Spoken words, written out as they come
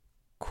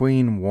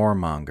Queen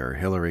Warmonger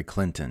Hillary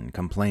Clinton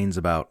complains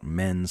about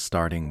men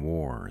starting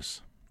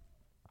wars.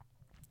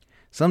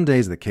 Some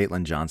days the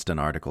Caitlin Johnstone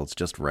articles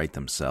just write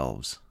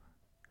themselves.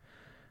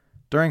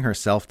 During her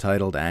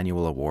self-titled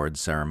annual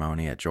awards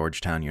ceremony at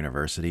Georgetown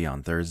University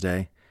on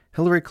Thursday,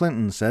 Hillary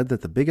Clinton said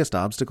that the biggest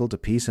obstacle to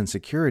peace and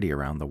security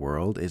around the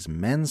world is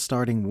men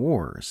starting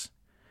wars.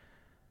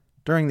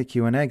 During the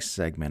Q&A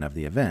segment of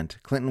the event,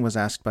 Clinton was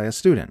asked by a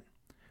student,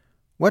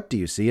 "What do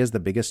you see as the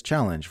biggest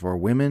challenge for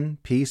women,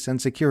 peace,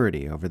 and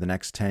security over the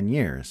next 10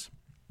 years?"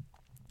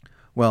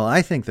 "Well,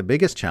 I think the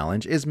biggest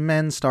challenge is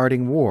men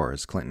starting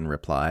wars," Clinton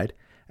replied,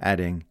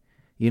 adding,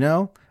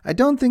 I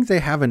don't think they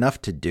have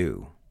enough to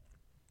do."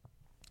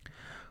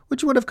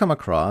 Which would have come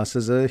across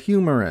as a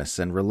humorous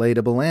and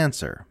relatable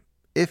answer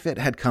if it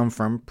had come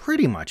from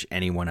pretty much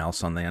anyone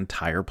else on the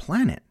entire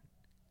planet.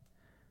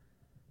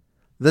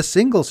 The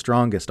single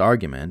strongest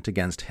argument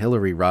against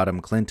Hillary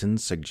Rodham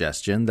Clinton's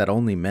suggestion that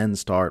only men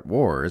start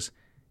wars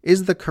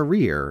is the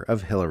career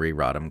of Hillary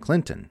Rodham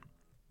Clinton.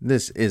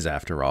 This is,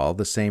 after all,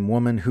 the same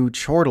woman who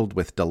chortled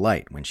with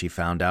delight when she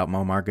found out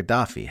Muammar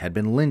Gaddafi had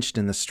been lynched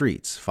in the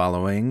streets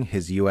following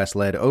his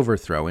U.S.-led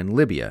overthrow in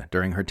Libya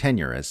during her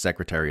tenure as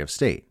Secretary of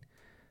State,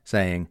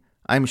 saying,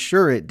 "I'm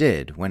sure it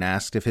did," when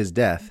asked if his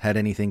death had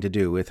anything to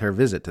do with her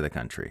visit to the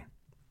country.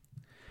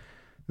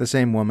 The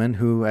same woman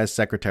who, as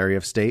Secretary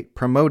of State,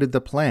 promoted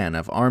the plan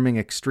of arming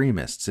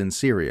extremists in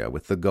Syria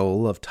with the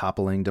goal of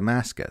toppling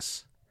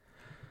Damascus.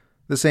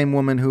 The same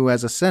woman who,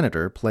 as a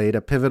senator, played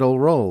a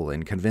pivotal role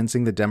in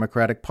convincing the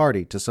Democratic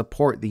Party to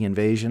support the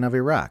invasion of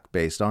Iraq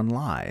based on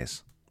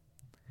lies.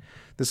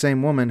 The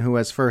same woman who,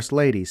 as First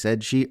Lady,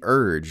 said she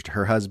urged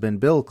her husband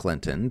Bill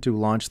Clinton to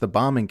launch the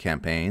bombing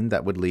campaign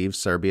that would leave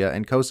Serbia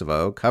and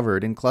Kosovo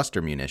covered in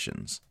cluster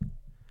munitions.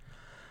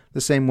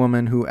 The same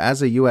woman who,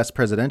 as a U.S.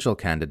 presidential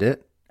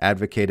candidate,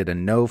 advocated a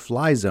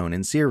no-fly zone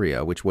in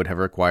Syria, which would have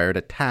required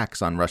a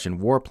tax on Russian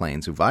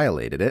warplanes who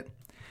violated it,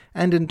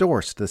 and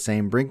endorsed the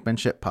same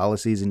brinkmanship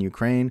policies in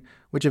Ukraine,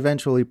 which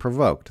eventually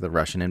provoked the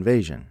Russian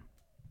invasion.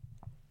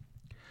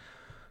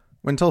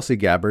 When Tulsi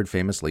Gabbard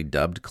famously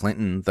dubbed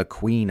Clinton the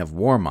Queen of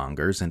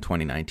Warmongers in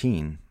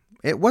 2019,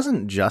 it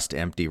wasn't just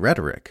empty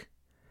rhetoric.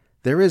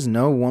 There is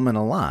no woman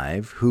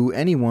alive who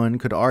anyone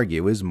could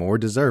argue is more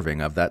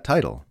deserving of that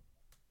title.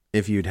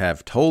 If you'd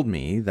have told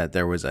me that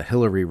there was a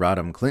Hillary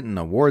Rodham Clinton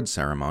awards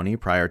ceremony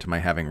prior to my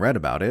having read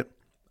about it,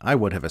 I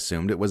would have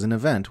assumed it was an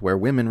event where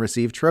women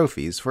receive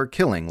trophies for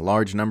killing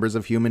large numbers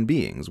of human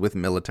beings with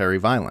military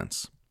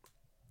violence.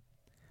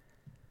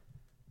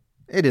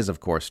 It is,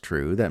 of course,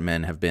 true that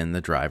men have been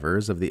the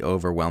drivers of the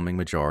overwhelming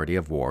majority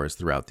of wars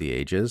throughout the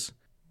ages,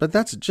 but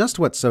that's just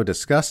what's so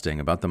disgusting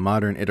about the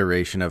modern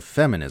iteration of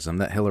feminism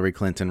that Hillary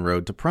Clinton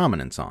rode to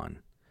prominence on.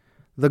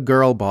 The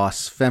girl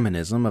boss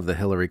feminism of the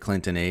Hillary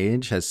Clinton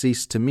age has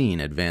ceased to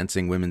mean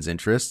advancing women's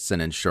interests and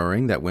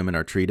ensuring that women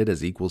are treated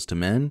as equals to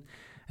men,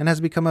 and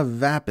has become a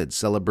vapid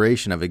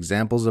celebration of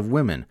examples of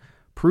women,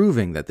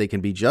 proving that they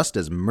can be just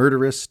as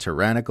murderous,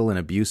 tyrannical, and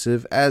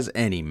abusive as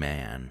any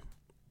man.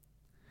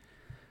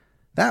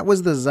 That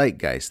was the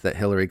zeitgeist that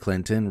Hillary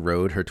Clinton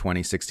rode her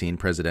 2016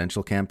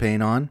 presidential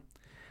campaign on.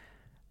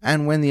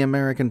 And when the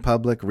American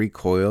public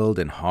recoiled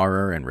in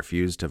horror and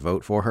refused to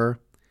vote for her,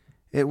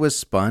 it was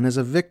spun as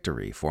a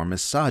victory for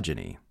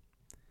misogyny.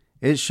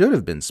 It should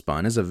have been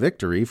spun as a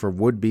victory for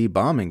would-be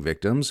bombing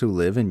victims who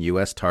live in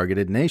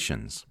U.S.-targeted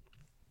nations.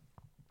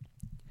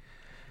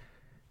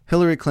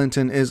 Hillary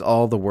Clinton is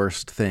all the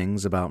worst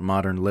things about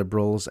modern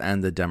liberals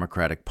and the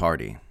Democratic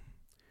Party.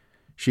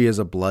 She is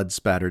a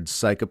blood-spattered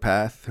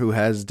psychopath who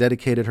has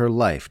dedicated her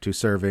life to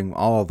serving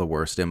all the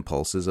worst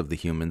impulses of the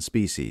human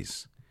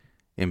species: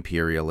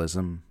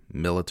 imperialism,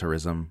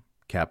 militarism,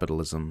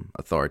 capitalism,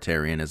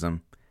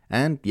 authoritarianism,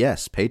 and,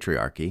 yes,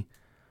 patriarchy,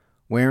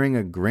 wearing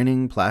a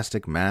grinning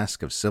plastic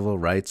mask of civil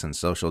rights and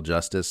social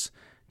justice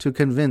to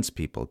convince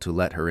people to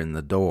let her in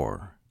the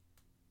door.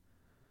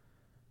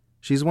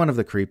 She's one of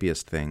the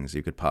creepiest things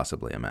you could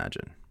possibly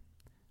imagine,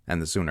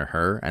 and the sooner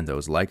her and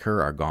those like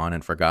her are gone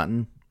and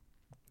forgotten,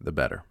 the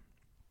better.